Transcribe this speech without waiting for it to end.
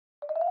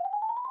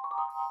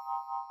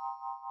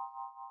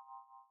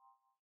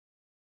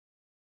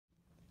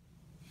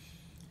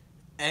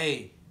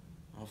Hey,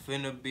 I'm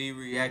finna be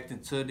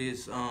reacting to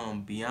this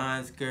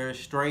Beyond Scared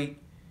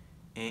Straight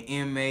and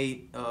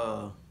Inmate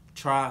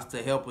tries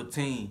to help a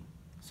teen.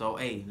 So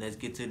hey, let's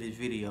get to this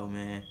video,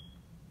 man.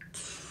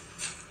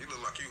 You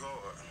look like you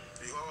hard.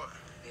 You hard?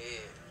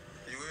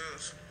 Yeah. You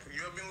is?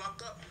 You ever been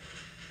locked up?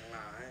 Nah,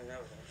 I ain't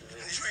never been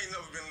to You ain't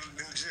never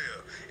been in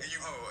jail, and you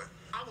hard.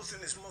 I was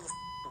in this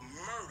motherfucker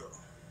murder.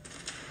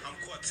 I'm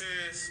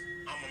Cortez.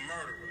 I'm a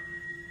murderer.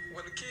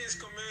 When the kids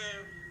come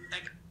in, they...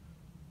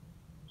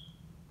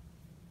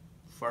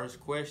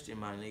 First question,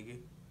 my nigga.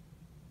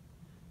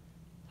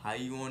 How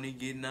you wanna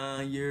get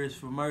 9 years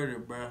for murder,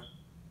 bruh?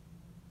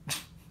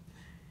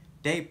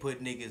 They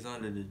put niggas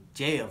under the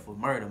jail for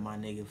murder, my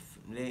nigga.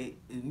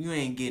 You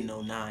ain't getting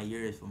no 9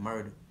 years for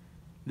murder.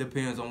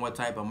 Depends on what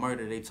type of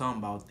murder they talking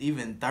about.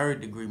 Even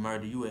third-degree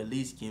murder, you at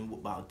least getting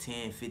about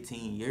 10,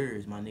 15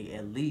 years, my nigga.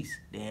 At least,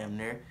 damn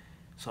near.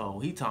 So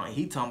he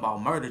talking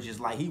about murder just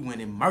like he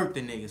went and murked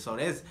the nigga. So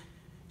that's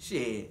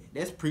shit.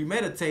 That's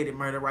premeditated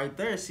murder right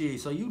there,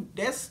 shit. So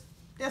that's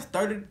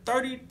 30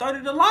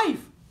 to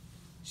life.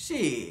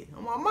 Shit,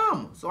 I'm my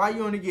mama. So how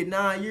you only get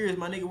 9 years,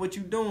 my nigga? What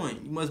you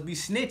doing? You must be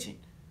snitching.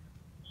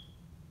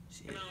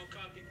 Shit.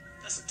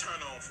 That's a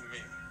turn on for me.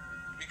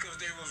 Because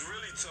they was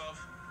really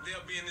tough.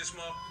 They'll be in this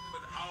motherfucker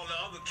with all the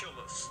other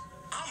killers.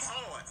 I'm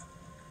hard.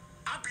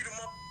 I beat them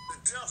up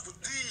to death with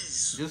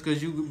these. Just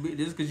cause you big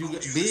as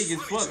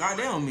fuck, that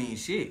don't mean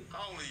shit.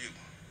 How old are you?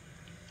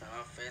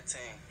 I'm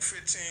 15.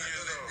 15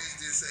 years old. Bitch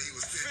did say he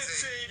was 15.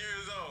 15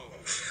 years old.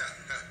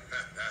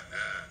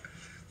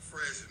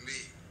 Fresh as me.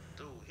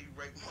 Dude, he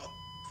raped my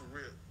for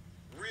real.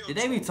 Did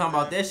they be talking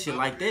about that shit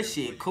like that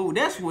shit cool?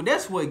 That's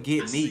what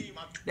get me.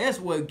 That's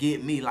what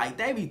get me. Like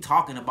they be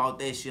talking about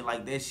that shit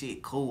like that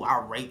shit cool.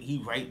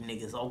 He raped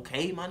niggas.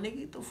 Okay, my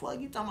nigga, the fuck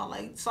you talking about?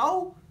 Like,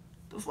 so?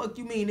 The fuck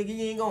you mean, nigga?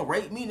 You ain't gonna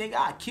rape me, nigga?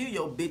 I kill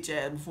your bitch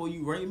ass before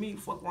you rape me.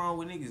 Fuck wrong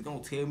with niggas gonna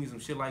tell me some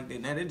shit like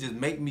that? Now that just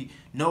make me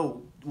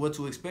know what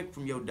to expect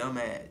from your dumb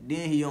ass.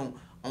 Then he on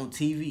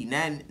TV.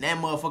 Now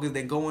motherfuckers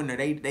that go in there,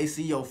 they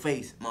see your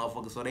face,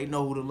 motherfucker, so they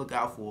know who to look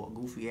out for.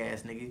 Goofy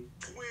ass nigga.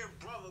 Twin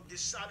brother get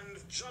shot in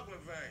the jugular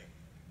vein.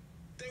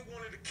 They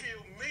wanted to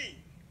kill me,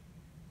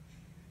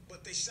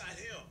 but they shot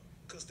him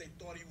because they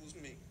thought he was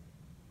me.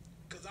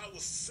 Because I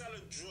was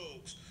selling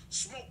drugs,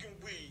 smoking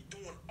weed,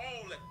 doing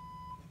all that.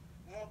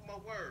 Mark my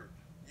word,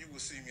 you will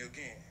see me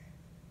again.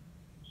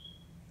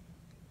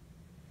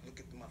 Look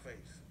at my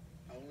face.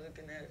 I'm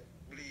looking at it.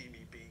 Believe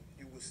me, B,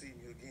 you will see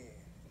me again.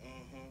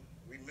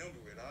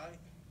 Remember it, all right?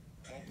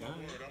 Mark my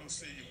word, I'm going to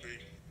see you, B.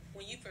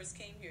 When you first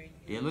came here,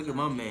 Yeah, look at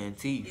my man,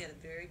 T. You had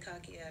a very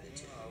cocky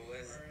attitude. Oh,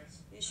 was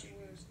Yes, you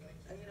were.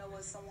 And you know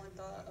what someone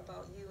thought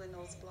about you in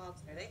those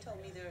blogs? They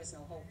told me there is no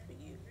hope for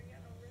you.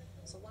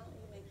 So why don't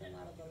you make them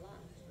out of a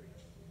lie?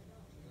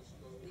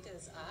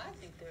 Because I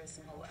think there is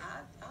some hope.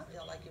 I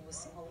felt like it was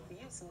some hope for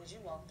you as soon as you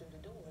walked through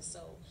the door.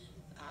 So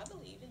I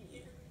believe in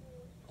you.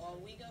 Are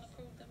we going to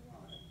prove them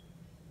wrong?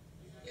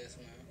 Yes,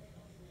 ma'am.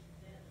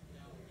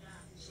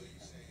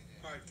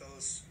 All right,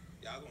 fellas.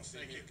 Y'all gonna see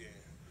me again.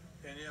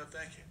 Danielle,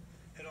 thank you.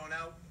 Head on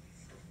out.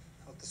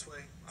 Out this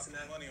way. I put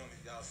money on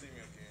it. Y'all see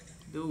me again.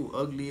 Dude,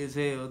 ugly as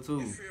hell,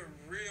 too. It feel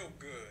real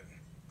good.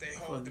 They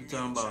What you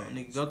talking about?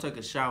 Nigga, go take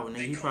a shower,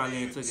 nigga. He probably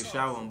ain't took a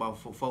shower in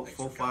about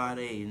 4-5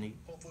 days, nigga.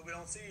 Hopefully we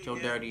don't see you Your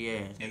again. dirty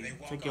ass,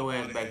 nigga. Take your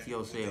ass back to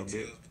your cell, bitch.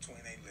 Between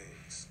their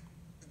legs.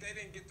 They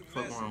didn't get the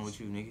Fuck message. wrong with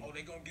you, nigga? Oh,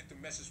 they gonna get the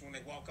message when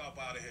they walk up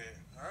out of here.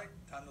 All right,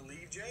 time to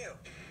leave jail.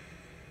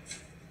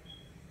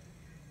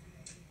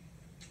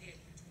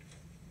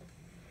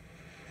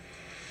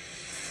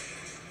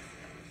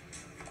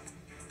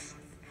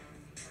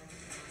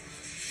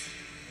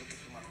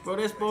 Bro,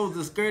 they supposed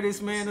to scare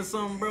this man or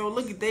something, bro.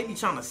 Look at they be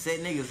trying to set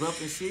niggas up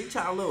and shit.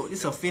 Child, look,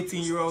 this a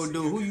 15-year-old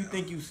dude. Who you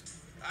think you?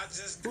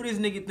 Who this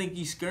nigga think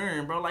he's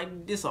scaring, bro?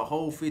 Like this a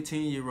whole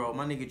 15-year-old.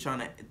 My nigga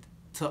trying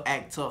to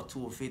act tough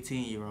to a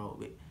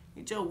 15-year-old.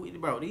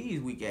 Bro,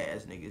 these weak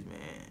ass niggas,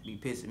 man, be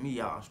pissing me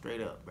off straight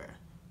up, bro.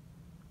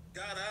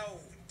 Got out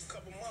a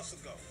couple months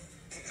ago.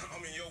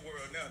 I'm in your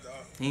world now,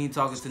 dog. He ain't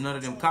talking to none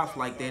of them cops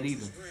like that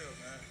either. It's real,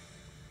 man.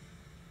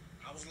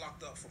 I was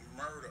locked up for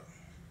murder.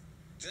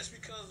 Just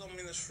because I'm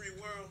in this free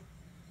world,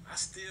 I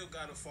still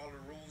gotta follow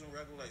the rules and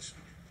regulations.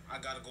 I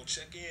gotta go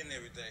check in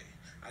every day.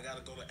 I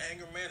gotta go to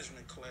anger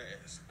management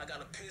class. I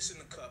gotta piss in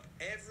the cup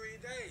every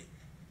day.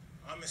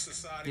 I'm in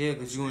society. Yeah,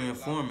 cause you ain't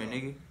informing,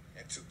 nigga.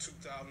 Until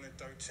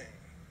 2013.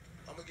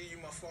 I'm gonna give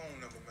you my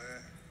phone number,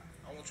 man.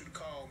 I want you to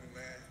call me,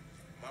 man.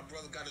 My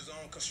brother got his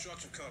own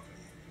construction company.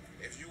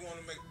 If you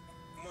wanna make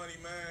money,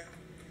 man,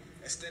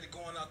 instead of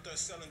going out there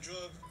selling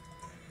drugs,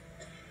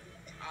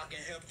 I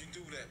can help you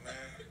do that,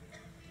 man.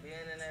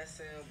 Being in that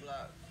cell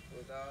block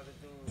with all the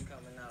dudes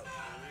coming out,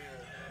 for real,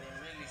 and it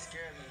really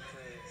scared me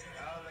because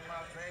all in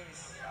my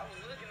face, I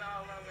was looking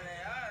all of them in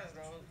their eyes,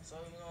 though.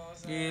 So, you know what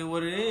I'm saying? Yeah,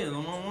 what it is,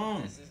 I'm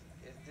on.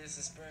 If this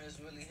experience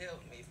really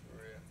helped me, for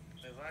real.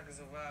 If I can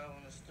survive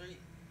on the street,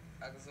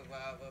 I can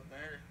survive up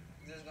in here.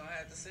 Just gonna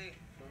have to see,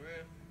 for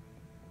real.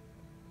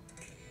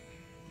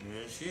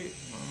 Real shit.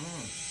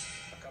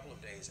 A couple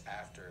of days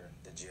after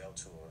the jail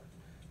tour,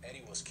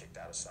 Eddie was kicked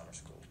out of summer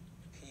school.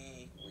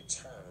 He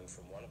returned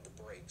from one of the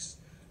breaks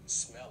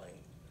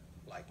smelling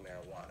like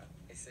marijuana.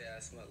 They said I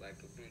smelled like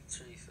a big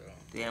tree, so.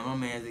 Damn, my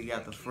man's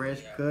got the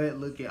fresh cut,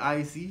 looking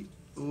icy.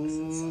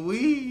 Ooh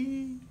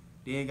wee.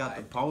 Then got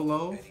the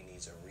polo. Eddie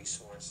needs a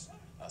resource.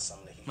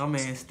 My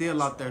man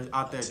still out there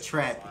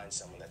trapping.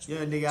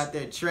 Yeah, nigga out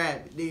there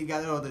trapping.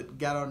 Nigga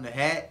got on the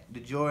hat, the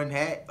Jordan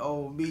hat.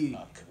 Oh me.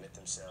 Commit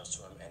themselves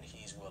to him, and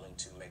he's willing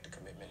to make the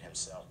commitment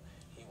himself.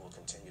 He will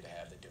continue to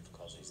have the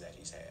difficulties that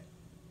he's had.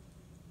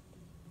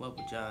 What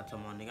would y'all tell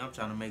my nigga? I'm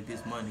trying to make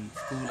this money.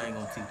 School ain't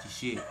gonna teach you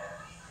shit.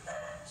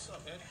 What's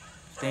up, Eddie?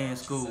 Stay in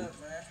school.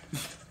 What's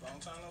up, man? Long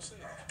time no see.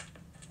 Man,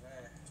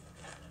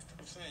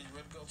 I'm saying, you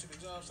ready to go to the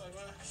job site,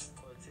 man?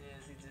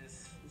 Cortez, he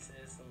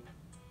said some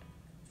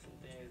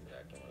things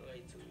that I can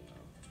relate to, you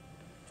know.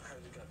 I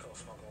heard you got caught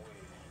smoking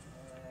weed.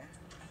 Man,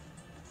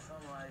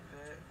 something like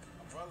that.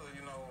 My brother,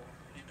 you know,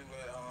 he do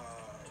that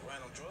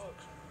random drug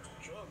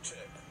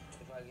check.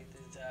 If I get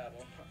this job,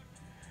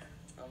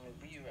 I'm gonna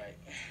be right.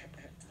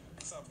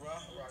 What's up, bro?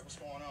 All right, what's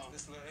going on?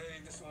 This little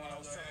Eddie, this is the one I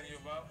was telling you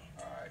about.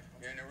 All right,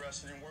 you're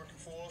interested in working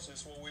for us?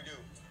 This is what we do.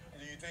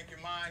 Do you think your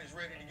mind is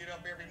ready to get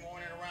up every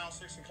morning around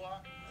 6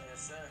 o'clock?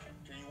 Yes, sir.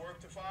 Can you work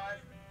to 5?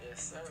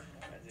 Yes, sir.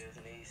 I just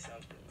need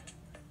something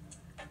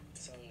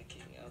to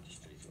keep me out the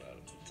streets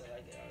until I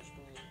get out of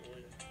school for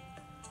real.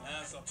 Now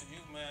it's up to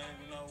you, man,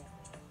 you know,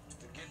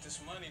 to get this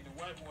money the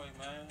right way,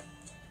 man.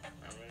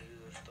 I'm ready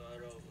to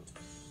start over.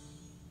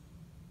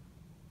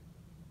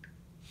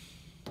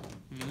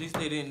 At least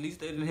they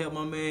didn't help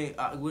my man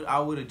out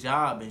with a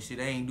job and shit.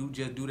 They ain't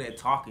just do that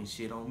talking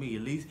shit on me.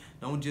 At least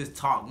don't just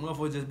talk.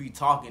 Motherfuckers just be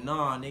talking.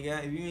 Nah,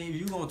 nigga. If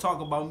you gonna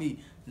talk about me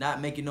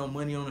not making no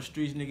money on the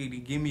streets, nigga,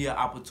 then give me an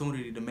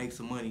opportunity to make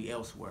some money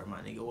elsewhere,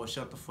 my nigga. Or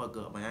shut the fuck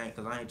up, man.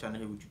 Cause I ain't trying to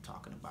hear what you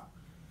talking about.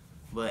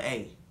 But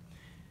hey,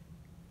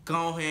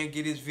 go ahead and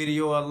give this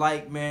video a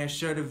like, man.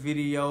 Share the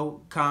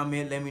video,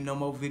 comment, let me know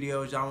more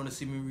videos y'all want to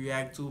see me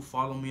react to.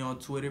 Follow me on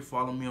Twitter,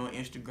 follow me on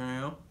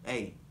Instagram.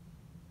 Hey.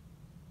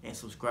 And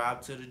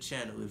subscribe to the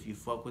channel if you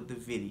fuck with the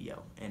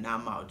video. And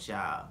I'm out,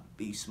 y'all.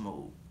 Be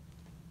smooth.